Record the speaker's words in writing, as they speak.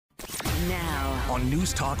Now, on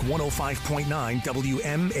News Talk 105.9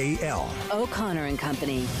 WMAL. O'Connor and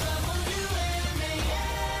Company.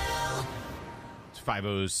 It's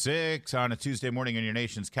 5:06 on a Tuesday morning in your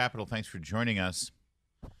nation's capital. Thanks for joining us.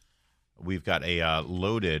 We've got a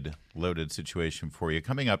loaded situation for you.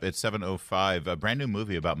 Coming up at 7:05, a brand new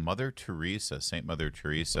movie about Mother Teresa, Saint Mother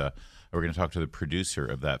Teresa. We're going to talk to the producer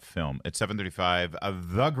of that film. At 7:35,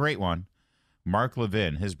 the great one, Mark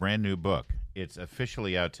Levin, his brand new book. It's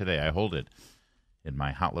officially out today. I hold it in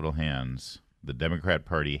my hot little hands. The Democrat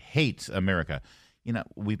Party Hates America. You know,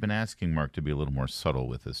 we've been asking Mark to be a little more subtle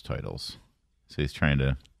with his titles. So he's trying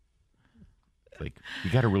to,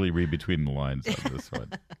 you got to really read between the lines on this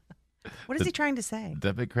one. What is he trying to say?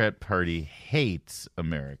 Democrat Party hates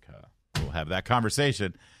America. We'll have that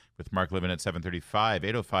conversation with Mark Levin at 7:35.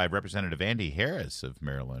 8:05, Representative Andy Harris of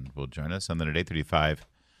Maryland will join us. And then at 8:35,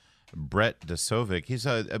 Brett Desovic. He's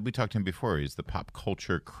we talked to him before. He's the pop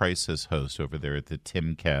culture crisis host over there at the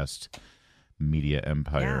Timcast Media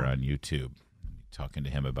Empire on YouTube. Talking to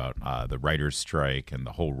him about the writer's strike and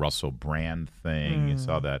the whole Russell Brand thing. You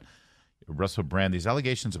saw that. Russell Brand, these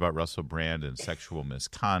allegations about Russell Brand and sexual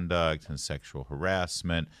misconduct and sexual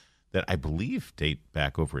harassment that I believe date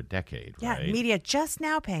back over a decade, right? Yeah, media just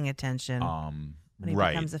now paying attention when he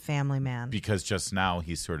becomes a family man. Because just now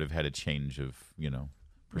he's sort of had a change of,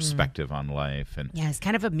 perspective on life. And yeah, he's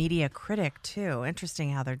kind of a media critic, too.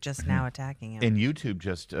 Interesting how they're just now attacking him. And YouTube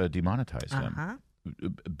just demonetized him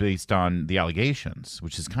based on the allegations,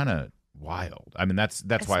 which is kind of wild. I mean, that's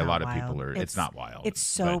why a lot of people are. It's not wild. It's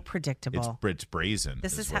so predictable. It's brazen.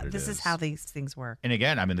 This is how these things work. And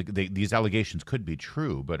again, I mean, these allegations could be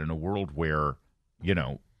true, but in a world where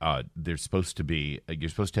there's supposed to be, you're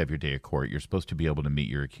supposed to have your day of court. You're supposed to be able to meet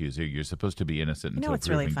your accuser. You're supposed to be innocent until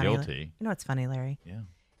proven guilty. You know what's funny, Larry? Yeah,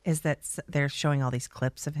 is that they're showing all these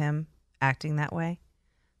clips of him acting that way.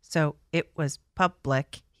 So it was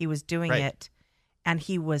public. He was doing it. And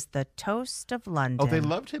he was the toast of London. Oh, they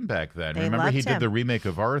loved him back then. Remember, he did the remake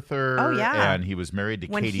of Arthur. Oh, yeah. And he was married to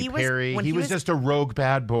Katy Perry. He was just a rogue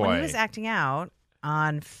bad boy. When he was acting out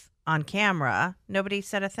on camera, nobody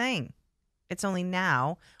said a thing. It's only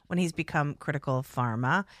now when he's become critical of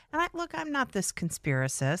pharma. And I'm not this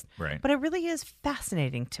conspiracist, but it really is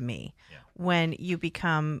fascinating to me when you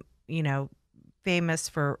become, famous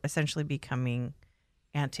for essentially becoming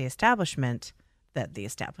anti-establishment, that the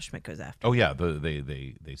establishment goes after. Oh, yeah,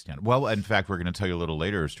 they stand. Well, in fact, we're going to tell you a little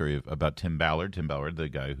later a story about Tim Ballard. Tim Ballard, the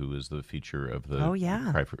guy who is the feature of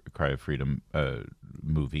the Cry of Freedom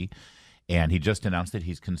movie. And he just announced that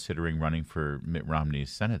he's considering running for Mitt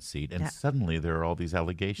Romney's Senate seat. And suddenly there are all these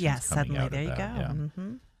allegations coming out there of you that.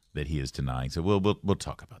 go. That he is denying. So we'll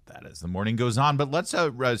talk about that as the morning goes on. But let's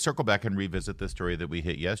circle back and revisit the story that we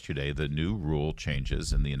hit yesterday, the new rule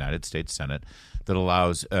changes in the United States Senate that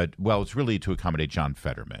allows, it's really to accommodate John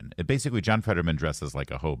Fetterman. Basically, John Fetterman dresses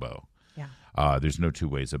like a hobo. Yeah. There's no two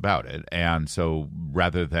ways about it. And so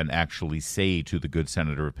rather than actually say to the good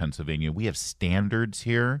senator of Pennsylvania, we have standards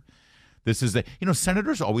here. This is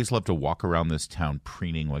senators always love to walk around this town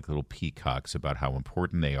preening like little peacocks about how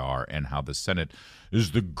important they are and how the Senate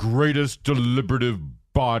is the greatest deliberative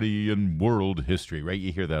body in world history, right?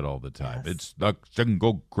 You hear that all the time. Yes. It's the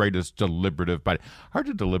single greatest deliberative body. Hard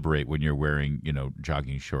to deliberate when you're wearing,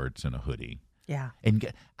 jogging shorts and a hoodie. Yeah.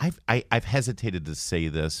 And I've hesitated to say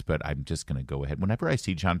this, but I'm just going to go ahead. Whenever I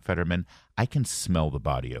see John Fetterman, I can smell the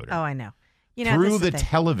body odor. Oh, I know. Through the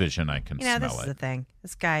television, I can smell it. This is the thing.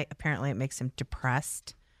 This guy, apparently it makes him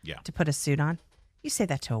depressed to put a suit on. You say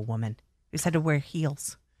that to a woman who's had to wear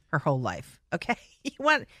heels her whole life, okay? You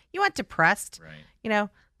want depressed? Right.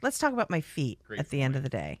 Let's talk about my feet at the end of the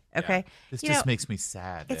day, okay? Yeah. This just makes me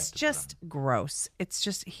sad. It's just gross. It's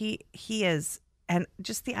just he is, and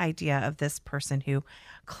just the idea of this person who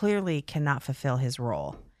clearly cannot fulfill his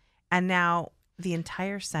role. And now the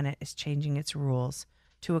entire Senate is changing its rules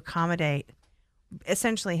to accommodate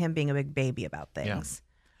essentially him being a big baby about things.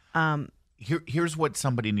 Yeah. Here's what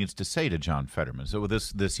somebody needs to say to John Fetterman. So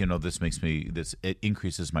this makes me, it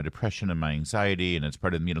increases my depression and my anxiety, and it's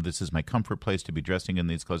part of, this is my comfort place to be dressing in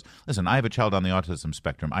these clothes. Listen, I have a child on the autism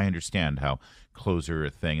spectrum. I understand how clothes are a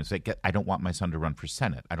thing. It's like, I don't want my son to run for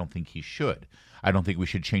Senate. I don't think he should. I don't think we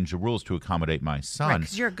should change the rules to accommodate my son. Right,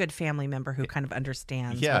 because you're a good family member who kind of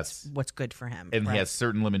understands what's good for him. And he has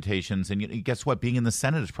certain limitations. And guess what? Being in the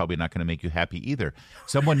Senate is probably not going to make you happy either.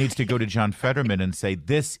 Someone needs to go to John Fetterman and say,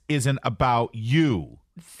 this isn't about you.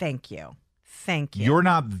 Thank you. Thank you. You're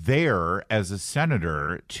not there as a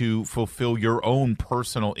senator to fulfill your own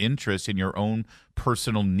personal interests and your own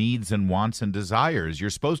personal needs and wants and desires. You're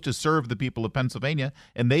supposed to serve the people of Pennsylvania,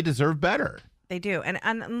 and they deserve better. They do.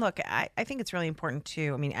 And look, I think it's really important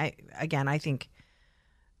too. I mean, I think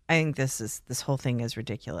this whole thing is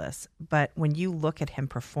ridiculous. But when you look at him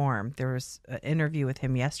perform, there was an interview with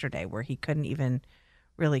him yesterday where he couldn't even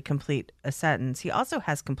really complete a sentence. He also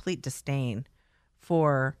has complete disdain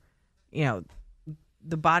for,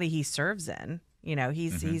 the body he serves in.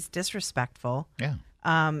 He's disrespectful. Yeah.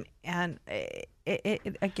 And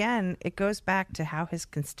it goes back to how his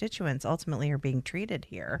constituents ultimately are being treated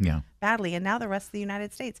here badly. And now the rest of the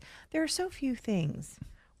United States. There are so few things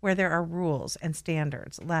where there are rules and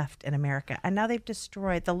standards left in America. And now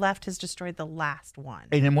the left has destroyed the last one.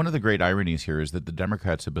 And then one of the great ironies here is that the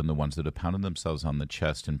Democrats have been the ones that have pounded themselves on the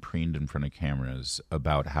chest and preened in front of cameras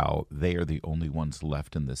about how they are the only ones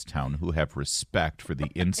left in this town who have respect for the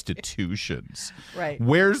institutions. Right.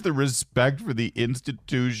 Where's the respect for the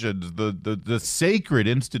institutions, the sacred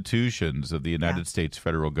institutions of the United States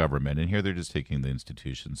federal government? And here they're just taking the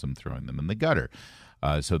institutions and throwing them in the gutter.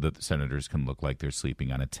 So that the senators can look like they're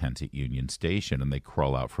sleeping on a tent at Union Station, and they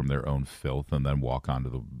crawl out from their own filth and then walk onto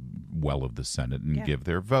the well of the Senate and give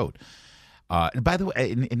their vote. And by the way,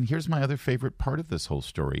 and here's my other favorite part of this whole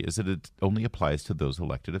story, is that it only applies to those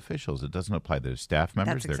elected officials. It doesn't apply to their staff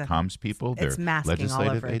members, their comms people, their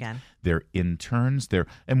legislative aides, their interns.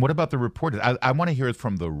 And what about the reporters? I want to hear it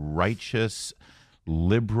from the righteous,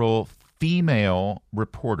 liberal, female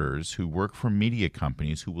reporters who work for media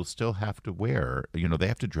companies who will still have to wear, they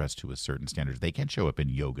have to dress to a certain standard. They can't show up in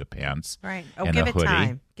yoga pants. Right. Oh, give it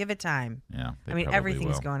time. Give it time. Yeah.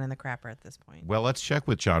 Everything's going in the crapper at this point. Well, let's check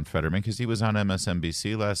with John Fetterman because he was on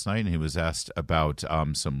MSNBC last night and he was asked about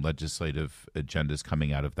some legislative agendas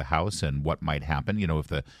coming out of the House and what might happen. If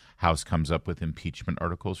the House comes up with impeachment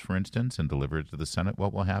articles, for instance, and deliver it to the Senate,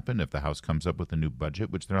 what will happen? If the House comes up with a new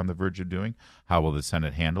budget, which they're on the verge of doing, how will the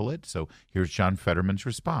Senate handle it? So here's John Fetterman's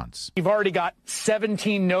response. You've already got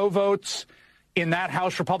 17 no votes in that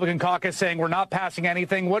House Republican caucus saying we're not passing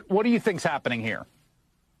anything. What do you think's happening here?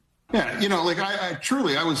 Yeah,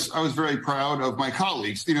 I was very proud of my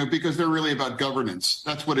colleagues, because they're really about governance.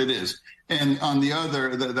 That's what it is. And on the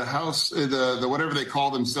other, the House, the whatever they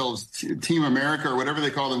call themselves, Team America or whatever they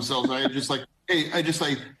call themselves, I just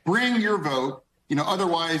like bring your vote.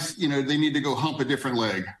 Otherwise, they need to go hump a different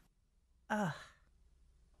leg.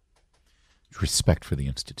 Respect for the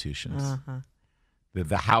institutions.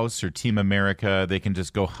 The House or Team America, they can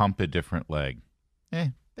just go hump a different leg.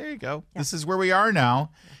 There you go. Yeah. This is where we are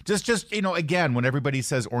now. Just again, when everybody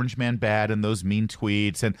says Orange Man bad and those mean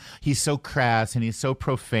tweets and he's so crass and he's so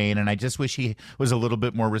profane and I just wish he was a little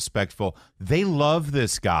bit more respectful. They love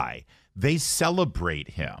this guy. They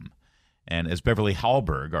celebrate him. And as Beverly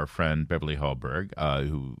Hallberg, our friend Beverly Hallberg,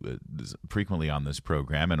 who is frequently on this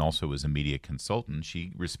program and also is a media consultant,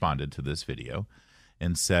 she responded to this video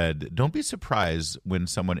and said, don't be surprised when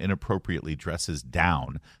someone inappropriately dresses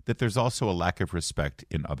down, that there's also a lack of respect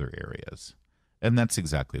in other areas. And that's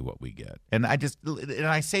exactly what we get. And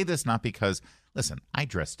I say this not because, listen, I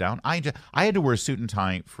dress down. I had to wear a suit and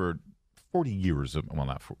tie for 40 years. Well,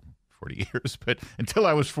 not 40 years, but until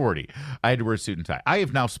I was 40, I had to wear a suit and tie. I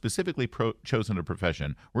have now specifically chosen a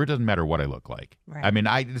profession where it doesn't matter what I look like. Right. I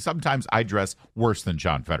mean, sometimes I dress worse than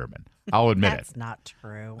John Fetterman. I'll admit That's not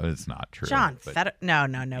true. It's not true. John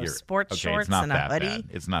Fetterman. No. Sports shorts and a hoodie. Bad.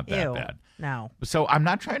 It's not that bad. No. So I'm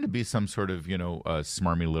not trying to be some sort of,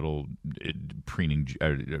 smarmy little preening.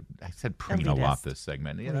 I said preen a lot this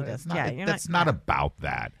segment. That's not about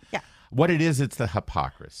that. Yeah. What it is, it's the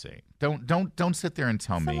hypocrisy. Don't sit there and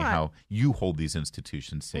tell me how you hold these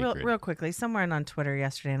institutions sacred. Real quickly, someone on Twitter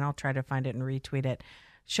yesterday, and I'll try to find it and retweet it,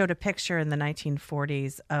 showed a picture in the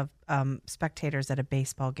 1940s of spectators at a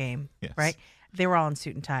baseball game, right? They were all in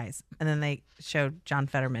suit and ties. And then they showed John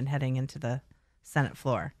Fetterman heading into the Senate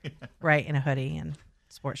floor, right, in a hoodie and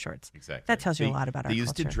sports shorts. Exactly. That tells you a lot about our culture. They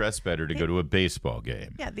used to dress better to go to a baseball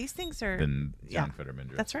game. Yeah, these things are... Than John Fetterman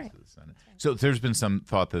dresses that's right. to the Senate. So there's been some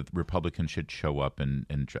thought that Republicans should show up and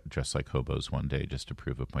dress like hobos one day just to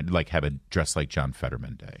prove a point. Like have a dress like John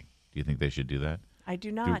Fetterman day. Do you think they should do that? I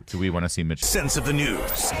do not. Do we want to see Mitch? Sense of the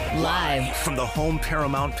News. Live from the Home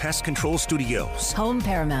Paramount Pest Control Studios. Home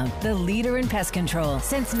Paramount, the leader in pest control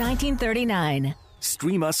since 1939.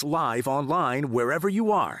 Stream us live online wherever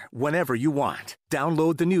you are, whenever you want.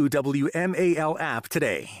 Download the new WMAL app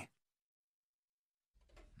today.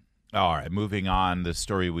 All right, moving on. The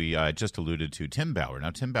story we just alluded to, Tim Ballard.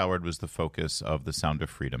 Now, Tim Ballard was the focus of the Sound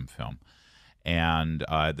of Freedom film. And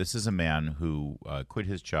this is a man who quit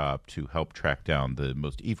his job to help track down the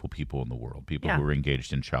most evil people in the world, people who are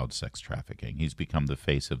engaged in child sex trafficking. He's become the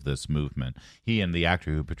face of this movement. He and the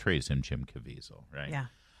actor who portrays him, Jim Caviezel, right? Yeah.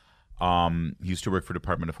 He used to work for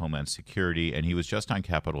Department of Homeland Security, and he was just on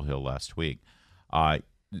Capitol Hill last week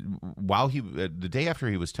The day after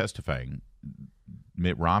he was testifying,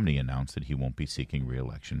 Mitt Romney announced that he won't be seeking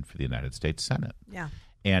re-election for the United States Senate. Yeah.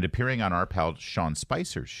 And appearing on our pal Sean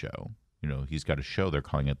Spicer's show, he's got a show. They're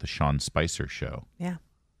calling it the Sean Spicer Show. Yeah.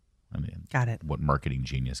 I mean, got it. What marketing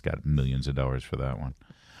genius got millions of dollars for that one?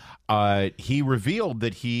 He revealed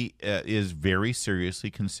that he is very seriously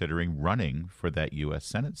considering running for that U.S.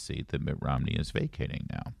 Senate seat that Mitt Romney is vacating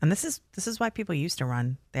now. And this is why people used to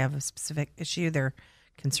run. They have a specific issue they're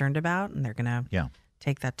concerned about, and they're going to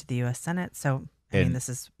take that to the U.S. Senate. So, I mean, this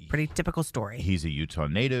is a pretty typical story. He's a Utah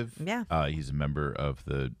native. Yeah. He's a member of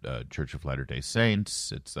the Church of Latter-day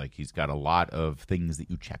Saints. It's like he's got a lot of things that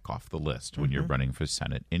you check off the list when you're running for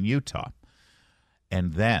Senate in Utah.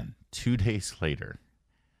 And then 2 days later,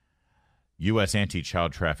 U.S.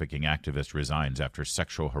 anti-child trafficking activist resigns after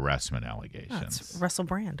sexual harassment allegations. It's Russell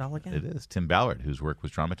Brand all again. It is. Tim Ballard, whose work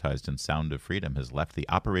was dramatized in Sound of Freedom, has left the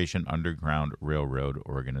Operation Underground Railroad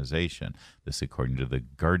organization. This according to The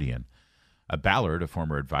Guardian. Ballard, a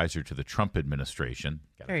former advisor to the Trump administration.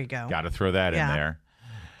 There you go. Got to throw that in there.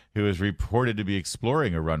 Who is reported to be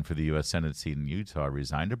exploring a run for the U.S. Senate seat in Utah,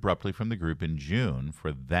 resigned abruptly from the group in June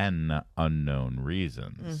for then unknown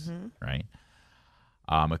reasons. Right?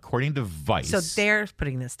 According to Vice. So they're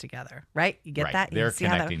putting this together, right? You get that? They're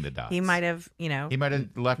connecting the dots. He might have, He might have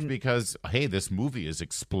left because, hey, this movie is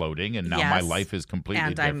exploding and now my life is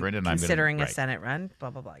completely different. And I'm considering a Senate run, blah,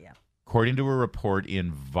 blah, blah. Yeah. According to a report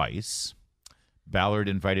in Vice, Ballard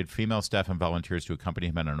invited female staff and volunteers to accompany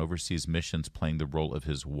him on overseas missions playing the role of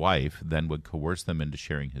his wife, then would coerce them into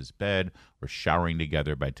sharing his bed or showering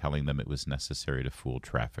together by telling them it was necessary to fool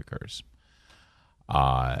traffickers.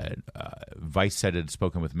 Vice said it had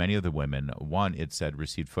spoken with many of the women. One, it said,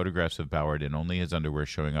 received photographs of Ballard in only his underwear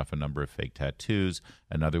showing off a number of fake tattoos.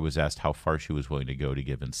 Another was asked how far she was willing to go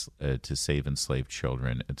to save enslaved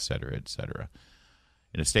children, et cetera, et cetera.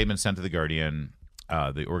 In a statement sent to The Guardian,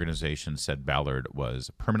 the organization said Ballard was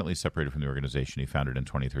permanently separated from the organization he founded in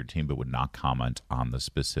 2013, but would not comment on the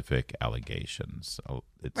specific allegations.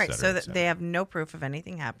 Right, so they have no proof of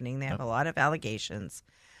anything happening. They have a lot of allegations,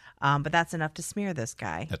 but that's enough to smear this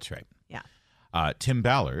guy. That's right. Yeah. Tim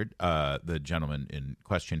Ballard, the gentleman in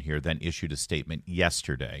question here, then issued a statement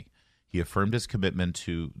yesterday. He affirmed his commitment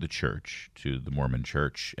to the church, to the Mormon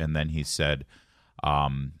church, and then he said,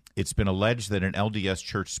 it's been alleged that an LDS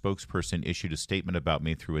church spokesperson issued a statement about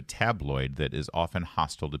me through a tabloid that is often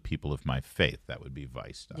hostile to people of my faith. That would be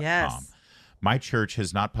Vice.com. Yes. My church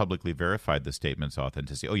has not publicly verified the statement's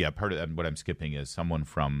authenticity. Oh, yeah, part of that, what I'm skipping is some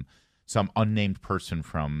unnamed person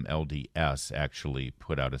from LDS actually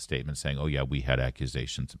put out a statement saying, oh, yeah, we had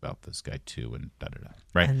accusations about this guy too, and da-da-da.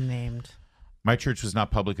 Right? Unnamed. My church was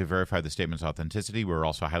not publicly verified the statement's authenticity. We're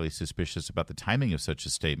also highly suspicious about the timing of such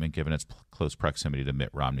a statement, given its close proximity to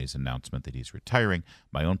Mitt Romney's announcement that he's retiring,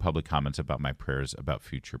 my own public comments about my prayers about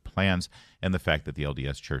future plans, and the fact that the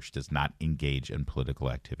LDS Church does not engage in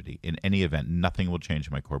political activity. In any event, nothing will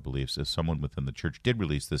change my core beliefs. If someone within the church did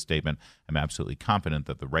release this statement, I'm absolutely confident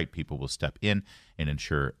that the right people will step in and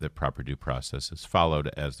ensure that proper due process is followed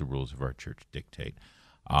as the rules of our church dictate.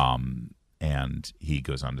 And he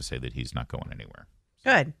goes on to say that he's not going anywhere.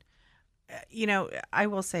 Good. I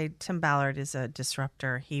will say Tim Ballard is a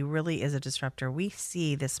disruptor. He really is a disruptor. We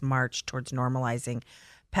see this march towards normalizing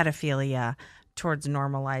pedophilia, towards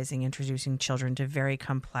normalizing introducing children to very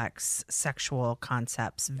complex sexual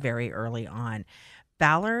concepts very early on.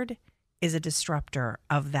 Ballard is a disruptor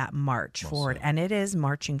of that march forward, and it is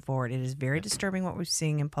marching forward. It is very disturbing what we're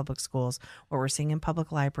seeing in public schools, what we're seeing in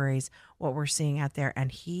public libraries, what we're seeing out there.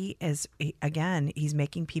 And he's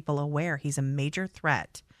making people aware. He's a major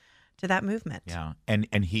threat to that movement. Yeah, and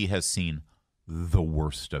he has seen the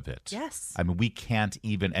worst of it. Yes. I mean, we can't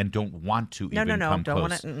even and don't want to come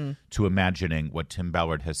close to imagining what Tim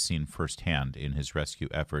Ballard has seen firsthand in his rescue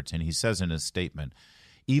efforts. And he says in his statement,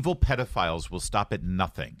 evil pedophiles will stop at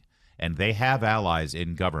nothing. And they have allies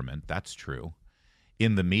in government. That's true.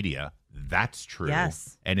 In the media. That's true.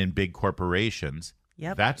 Yes. And in big corporations.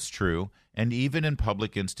 Yep. That's true. And even in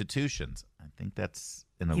public institutions. I think that's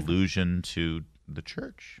an allusion to the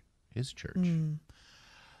church, his church.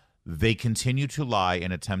 They continue to lie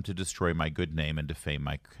and attempt to destroy my good name and defame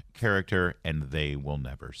my character, and they will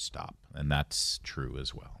never stop. And that's true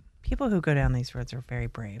as well. People who go down these roads are very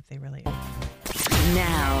brave. They really are.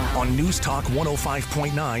 Now on News Talk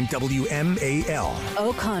 105.9 WMAL.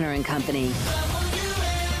 O'Connor and Company.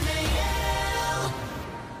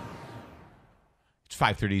 It's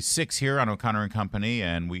 5:36 here on O'Connor and Company,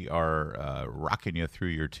 and we are rocking you through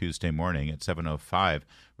your Tuesday morning at 7:05.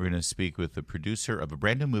 We're going to speak with the producer of a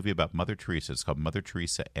brand new movie about Mother Teresa. It's called Mother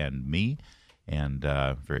Teresa and Me. and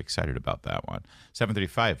very excited about that one.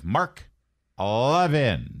 7:35, Mark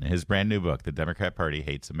Levin, his brand new book, The Democrat Party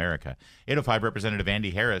Hates America. 8:05, Representative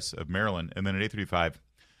Andy Harris of Maryland. And then at 8:35,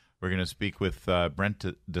 we're going to speak with Brent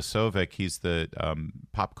Desovic. He's the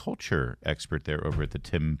pop culture expert there over at the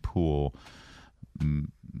Tim Pool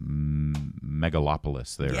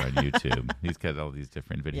Megalopolis there on YouTube. He's got all these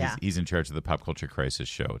different videos. Yeah. He's in charge of the Pop Culture Crisis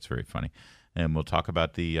show. It's very funny. And we'll talk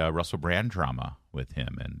about the Russell Brand drama with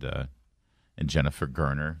him and Jennifer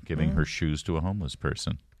Garner giving her shoes to a homeless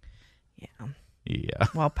person. Yeah.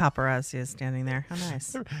 While paparazzi is standing there. How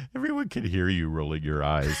nice. Everyone can hear you rolling your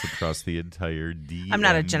eyes across the entire DMV. I'm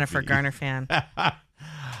not a Jennifer Garner fan.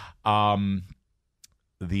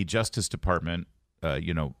 The Justice Department,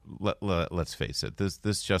 let's face it,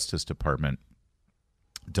 this Justice Department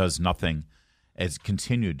does nothing, has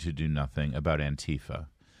continued to do nothing about Antifa.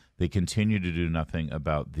 They continue to do nothing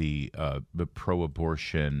about the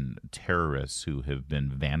pro-abortion terrorists who have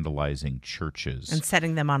been vandalizing churches and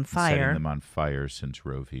setting them on fire. Setting them on fire since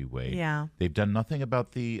Roe v. Wade. Yeah. They've done nothing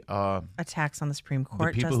about the attacks on the Supreme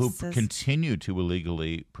Court the people justices. who continue to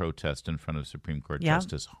illegally protest in front of Supreme Court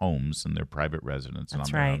justice homes and their private residence and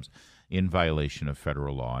on their homes in violation of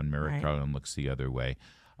federal law. And Merrick Garland looks the other way.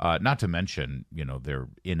 Not to mention, their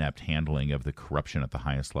inept handling of the corruption at the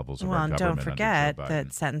highest levels of our government. Well, don't forget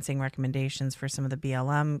that sentencing recommendations for some of the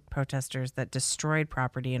BLM protesters that destroyed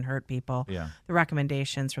property and hurt people, the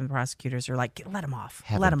recommendations from the prosecutors are like, let them off.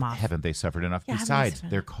 Let them off. Haven't they suffered enough? Besides,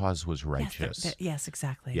 their cause was righteous. Yes,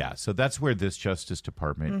 exactly. Yeah, so that's where this Justice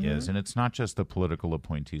Department is. And it's not just the political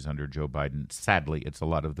appointees under Joe Biden. Sadly, it's a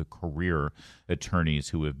lot of the career attorneys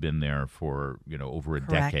who have been there for, over a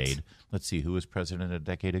decade. Let's see, who was president a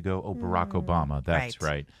decade ago? Oh, Barack Obama. That's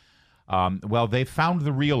right. Well, they found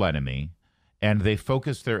the real enemy, and they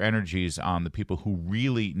focused their energies on the people who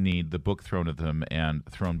really need the book thrown at them and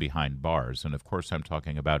thrown behind bars. And, of course, I'm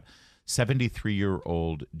talking about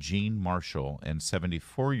 73-year-old Jean Marshall and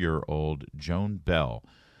 74-year-old Joan Bell,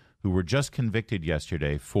 who were just convicted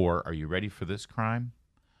yesterday for, are you ready for this crime?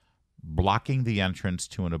 Blocking the entrance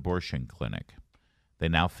to an abortion clinic. They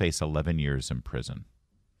now face 11 years in prison.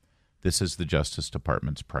 This is the Justice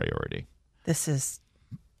Department's priority. This is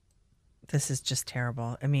just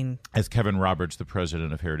terrible. I mean, as Kevin Roberts, the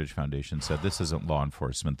president of Heritage Foundation, said, this isn't law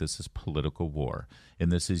enforcement. This is political war.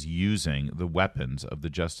 And this is using the weapons of the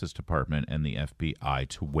Justice Department and the FBI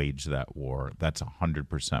to wage that war. That's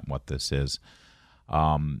 100% what this is.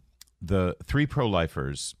 The 3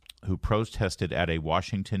 pro-lifers who protested at a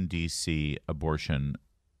Washington, D.C. abortion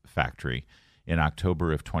factory in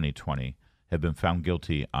October of 2020 have been found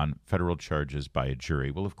guilty on federal charges by a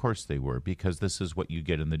jury. Well, of course they were, because this is what you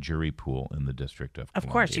get in the jury pool in the District of Columbia.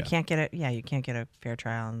 Of course, you can't get it. Yeah, you can't get a fair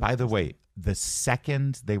trial. By the way, the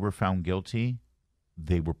second they were found guilty,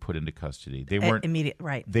 they were put into custody. They weren't immediate,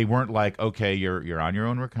 right? They weren't like, okay, you're on your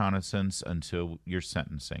own reconnaissance until your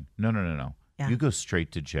sentencing. No. Yeah. You go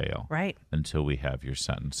straight to jail, right, until we have your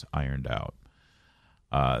sentence ironed out.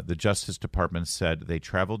 The Justice Department said they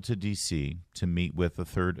traveled to D.C. to meet with a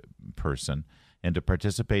third person and to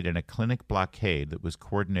participate in a clinic blockade that was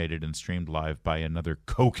coordinated and streamed live by another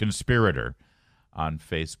co-conspirator on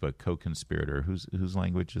Facebook. Co-conspirator, whose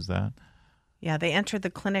language is that? Yeah, they entered the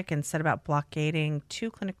clinic and set about blockading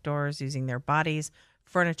 2 clinic doors using their bodies,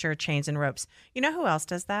 furniture, chains, and ropes. You know who else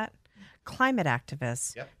does that? Climate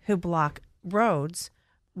activists who block roads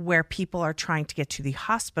where people are trying to get to the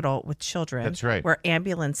hospital with children. That's right. Where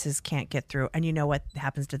ambulances can't get through. And you know what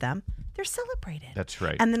happens to them? They're celebrated. That's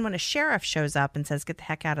right. And then when a sheriff shows up and says, get the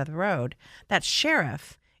heck out of the road, that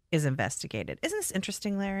sheriff is investigated. Isn't this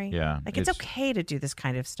interesting, Larry? Yeah. Like it's okay to do this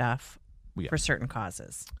kind of stuff for certain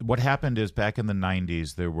causes. What happened is back in the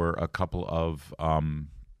 90s, there were a couple of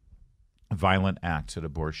violent acts at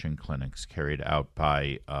abortion clinics carried out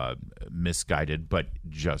by misguided but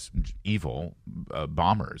just evil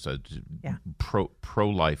bombers.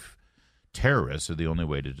 Pro-life terrorists are the only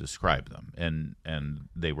way to describe them. And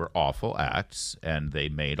they were awful acts, and they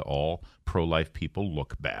made all pro-life people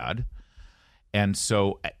look bad. And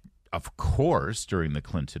so, of course, during the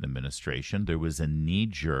Clinton administration, there was a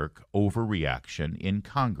knee-jerk overreaction in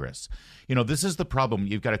Congress. This is the problem.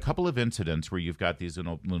 You've got a couple of incidents where you've got these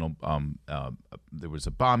little there was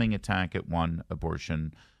a bombing attack at one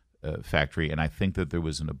abortion factory, and I think that there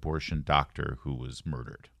was an abortion doctor who was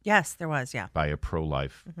murdered. Yes, there was, yeah. By a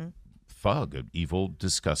pro-life thug, an evil,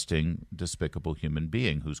 disgusting, despicable human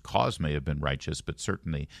being whose cause may have been righteous, but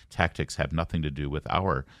certainly tactics have nothing to do with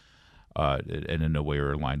our and in no way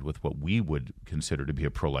are aligned with what we would consider to be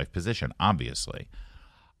a pro-life position, obviously.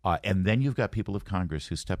 And then you've got people of Congress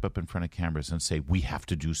who step up in front of cameras and say, we have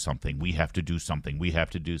to do something. We have to do something. We have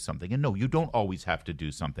to do something. And no, you don't always have to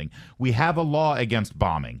do something. We have a law against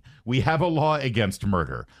bombing. We have a law against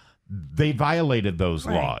murder. They violated those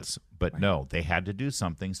laws. But no, they had to do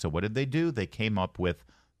something. So what did they do? They came up with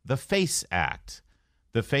the FACE Act.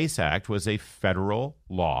 The FACE Act was a federal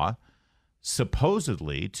law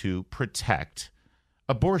supposedly to protect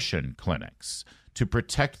abortion clinics, to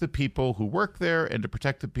protect the people who work there and to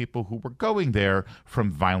protect the people who were going there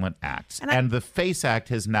from violent acts. And the FACE Act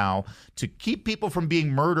has now, to keep people from being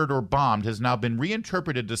murdered or bombed, has now been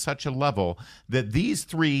reinterpreted to such a level that these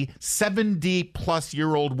 3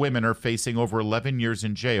 70-plus-year-old women are facing over 11 years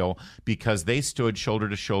in jail because they stood shoulder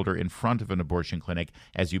to shoulder in front of an abortion clinic,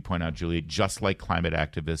 as you point out, Julie, just like climate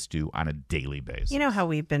activists do on a daily basis. You know how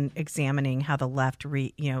we've been examining how the left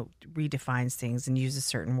redefines things and uses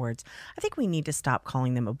certain words. I think we need to stop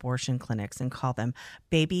calling them abortion clinics and call them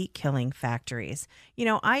baby killing factories. You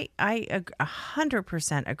know, I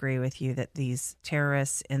 100% agree with you that these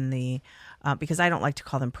terrorists in the because I don't like to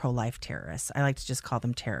call them pro-life terrorists. I like to just call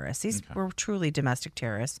them terrorists. These were truly domestic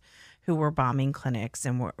terrorists who were bombing clinics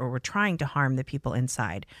and were trying to harm the people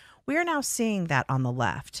inside. We are now seeing that on the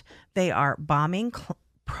left. They are bombing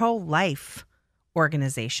pro-life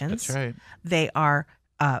organizations. That's right. They are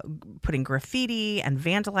putting graffiti and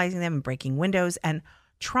vandalizing them and breaking windows and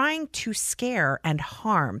trying to scare and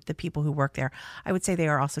harm the people who work there. I would say they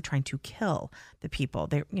are also trying to kill the people.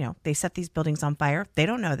 They set these buildings on fire. They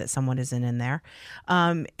don't know that someone isn't in there.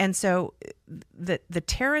 And so the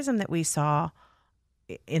terrorism that we saw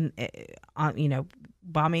in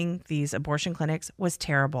bombing these abortion clinics was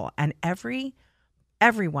terrible. And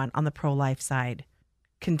everyone on the pro-life side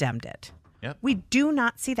condemned it. Yep. We do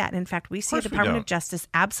not see that. In fact, we see the Department of Justice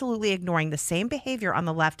absolutely ignoring the same behavior on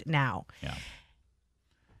the left now. Yeah.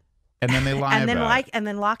 And then they lie and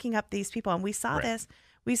then locking up these people. And we saw this.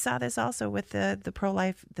 We saw this also with the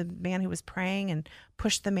pro-life, the man who was praying and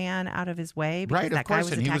pushed the man out of his way. Right, of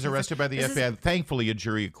course. And he was arrested by the FBI. Thankfully, a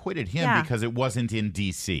jury acquitted him because it wasn't in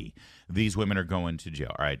D.C. These women are going to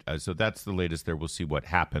jail. All right, so that's the latest there. We'll see what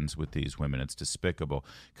happens with these women. It's despicable.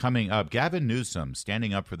 Coming up, Gavin Newsom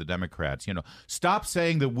standing up for the Democrats. Stop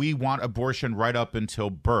saying that we want abortion right up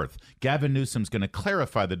until birth. Gavin Newsom's going to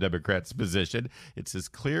clarify the Democrats' position. It's as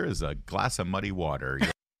clear as a glass of muddy water.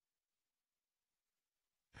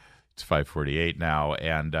 It's 5:48 now,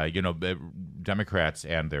 and Democrats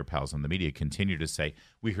and their pals on the media continue to say,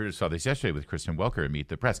 we saw this yesterday with Kristen Welker at Meet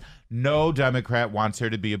the Press, no Democrat wants there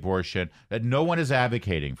to be abortion, that no one is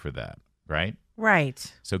advocating for that, right?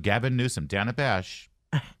 Right. So Gavin Newsom, Dana Bash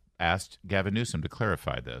asked Gavin Newsom to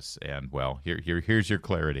clarify this, and well, here's your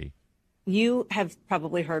clarity. You have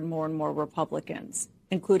probably heard more and more Republicans,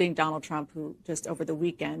 including Donald Trump, who just over the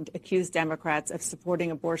weekend accused Democrats of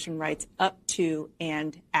supporting abortion rights up to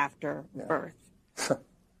and after birth.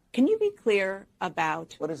 Can you be clear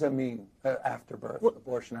about... What does that mean, after birth,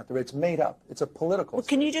 abortion after birth? It's made up. It's a political... Well,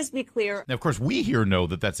 can you just be clear? Now, of course, we here know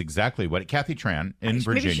that that's exactly what... Kathy Tran in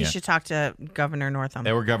Virginia... Maybe she should talk to Governor Northam.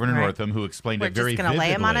 They were Governor Northam, who explained it very vividly. We're just going to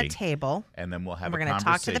lay him on a table. And then we'll have a conversation.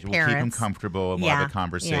 Talk to the parents. We'll keep him comfortable, and we'll have a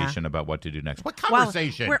conversation about what to do next. What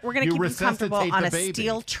conversation? Well, we're going to keep him comfortable on a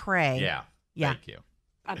steel tray. Yeah. Thank you.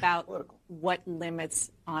 About what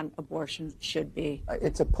limits on abortion should be.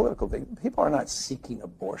 It's a political thing. People are not seeking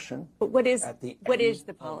abortion. But what is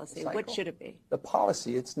the policy? What should it be? The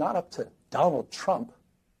policy, it's not up to Donald Trump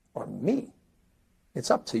or me.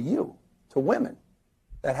 It's up to you, to women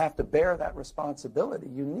that have to bear that responsibility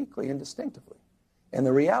uniquely and distinctively. And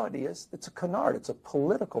the reality is it's a canard. It's a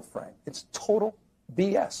political frame. It's total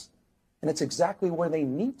BS. And it's exactly where they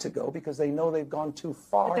need to go because they know they've gone too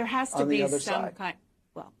far. But there has to be some kind.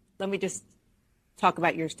 Well, let me just talk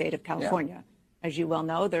about your state of California. Yeah. As you well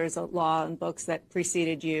know, there's a law in books that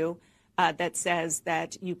preceded you that says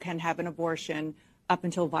that you can have an abortion up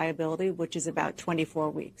until viability, which is about 24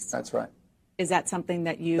 weeks. That's right. Is that something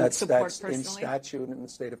that you support personally? That's in statute in the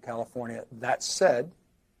state of California. That said,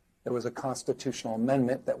 there was a constitutional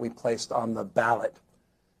amendment that we placed on the ballot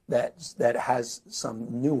that has some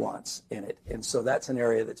nuance in it. And so that's an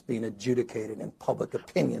area that's being adjudicated in public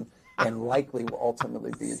opinion and likely will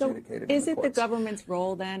ultimately be adjudicated in the courts. Is it the government's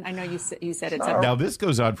role then? I know you said it's Now, this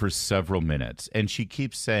goes on for several minutes, and she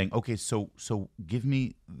keeps saying, okay, so give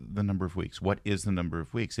me the number of weeks. What is the number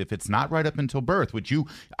of weeks? If it's not right up until birth, which you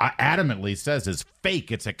adamantly says is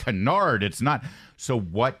fake, it's a canard, it's not. So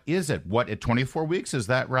what is it? What, at 24 weeks, is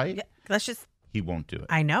that right? Yeah, let's just... He won't do it.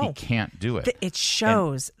 I know. He can't do it. It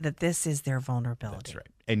shows that this is their vulnerability. That's right.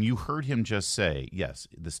 And you heard him just say, yes,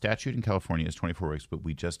 the statute in California is 24 weeks, but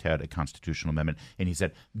we just had a constitutional amendment. And he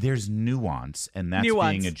said, there's nuance, and that's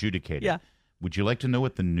being adjudicated. Yeah. Would you like to know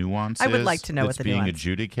what the nuance is? I would like to know what the being nuance.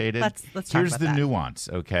 adjudicated. Let's talk Here's about the that. nuance,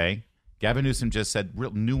 okay? Gavin Newsom just said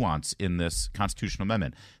real nuance in this constitutional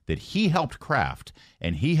amendment that he helped craft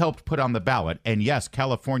and he helped put on the ballot. And yes,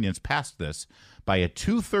 Californians passed this by a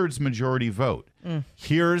 2/3 majority vote.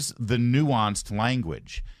 Here's the nuanced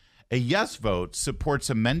language. A yes vote supports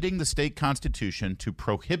amending the state constitution to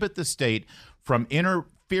prohibit the state from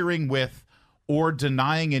interfering with or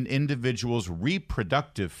denying an individual's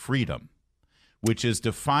reproductive freedom, which is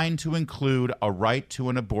defined to include a right to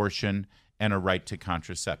an abortion and a right to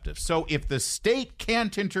contraceptives. So if the state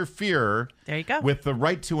can't interfere with the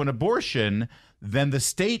right to an abortion, then the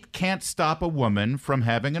state can't stop a woman from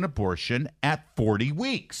having an abortion at 40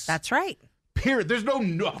 weeks. That's right. Period. There's no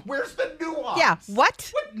where's the nuance? Yeah,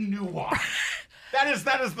 what? What nuance? That is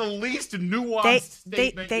the least nuanced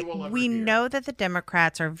statement you will ever we hear. know that the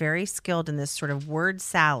Democrats are very skilled in this sort of word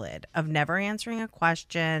salad of never answering a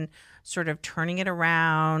question, sort of turning it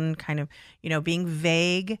around, kind of, being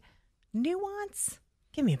vague. Nuance?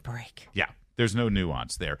 Give me a break. Yeah. There's no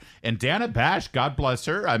nuance there. And Dana Bash, God bless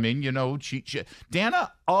her. I mean, she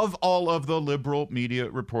Dana, of all of the liberal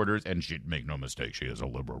media reporters, and she'd make no mistake, she is a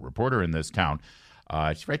liberal reporter in this town.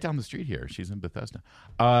 She's right down the street here. She's in Bethesda.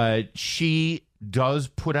 She does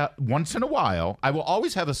put out once in a while. I will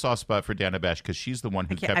always have a soft spot for Dana Bash because she's the one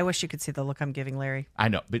who I wish you could see the look I'm giving Larry. I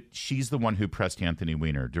know, but she's the one who pressed Anthony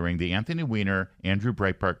Weiner during the Anthony Weiner Andrew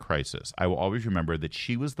Breitbart crisis. I will always remember that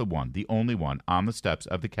she was the only one on the steps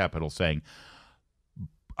of the Capitol saying,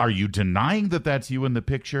 "Are you denying that that's you in the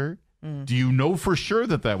picture? Do you know for sure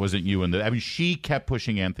that wasn't you in the?" I mean, she kept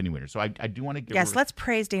pushing Anthony Weiner. So I do want to give. Yes, let's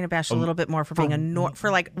praise Dana Bash a little bit more for being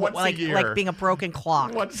like being a broken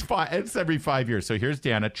clock. It's every 5 years. So here's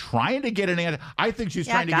Dana trying to get an answer. I think she's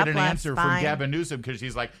trying to get an answer from Gavin Newsom because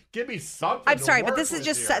she's like, "Give me something." I'm sorry, but this is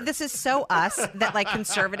is so us that like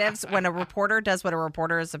conservatives, when a reporter does what a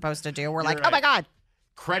reporter is supposed to do, we're like, right. "Oh my God!"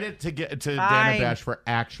 Credit to Dana Bash for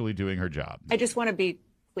actually doing her job. I just want to be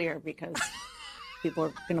clear because people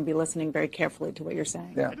are going to be listening very carefully to what you're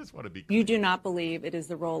saying. I just want to be clear. You do not believe it is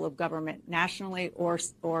the role of government, nationally or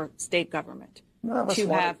state government,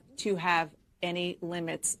 to have any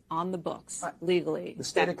limits on the books legally. The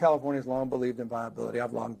state of California has long believed in viability.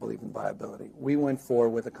 I've long believed in viability. We went forward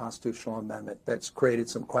with a constitutional amendment that's created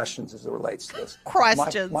some questions as it relates to this.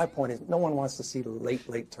 Questions. My point is, no one wants to see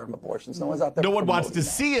late term abortions. No one's out there. No one wants to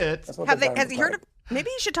see it. Has he heard of? Maybe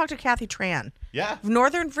you should talk to Kathy Tran. Yeah.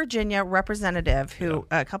 Northern Virginia representative who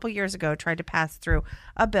a couple years ago tried to pass through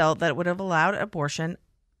a bill that would have allowed abortion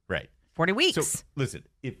 40 weeks. So listen,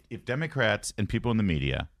 if Democrats and people in the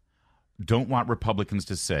media don't want Republicans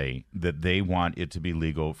to say that they want it to be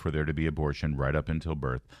legal for there to be abortion right up until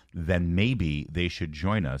birth, then maybe they should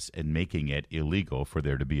join us in making it illegal for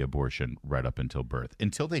there to be abortion right up until birth.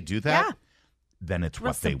 Until they do that, then it's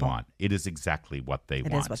what they want. It is exactly what they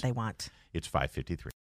want. It is what they want. It's 5:53.